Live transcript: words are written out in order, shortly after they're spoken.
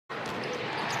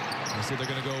They say they're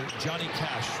going to go Johnny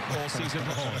Cash all season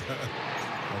long.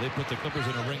 Well, they put the Clippers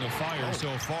in a ring of fire so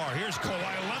far. Here's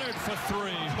Kawhi Leonard for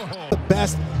three. The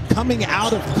best coming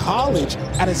out of college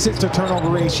at assist-to-turnover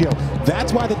ratio.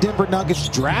 That's why the Denver Nuggets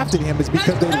drafted him, is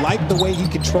because they liked the way he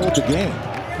controlled the game.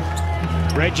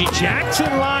 Reggie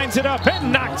Jackson lines it up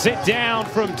and knocks it down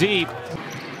from deep.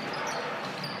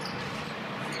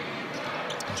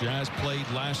 Jazz played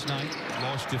last night,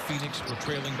 lost to Phoenix, were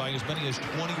trailing by as many as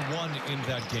 21 in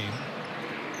that game.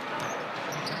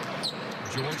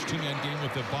 George two-man game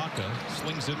with Ibaka,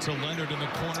 slings it to Leonard in the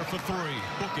corner for three.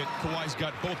 Book it. Kawhi's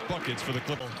got both buckets for the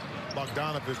Clippers.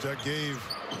 Bogdanovich, that gave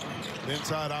the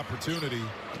inside opportunity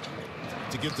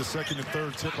to get the second and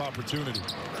third tip opportunity.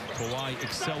 Kawhi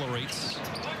accelerates,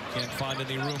 can't find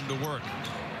any room to work.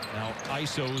 Now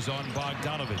ISO's on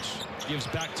Bogdanovich. Gives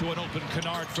back to an open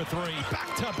Kennard for three.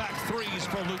 Back-to-back threes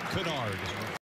for Luke Kennard.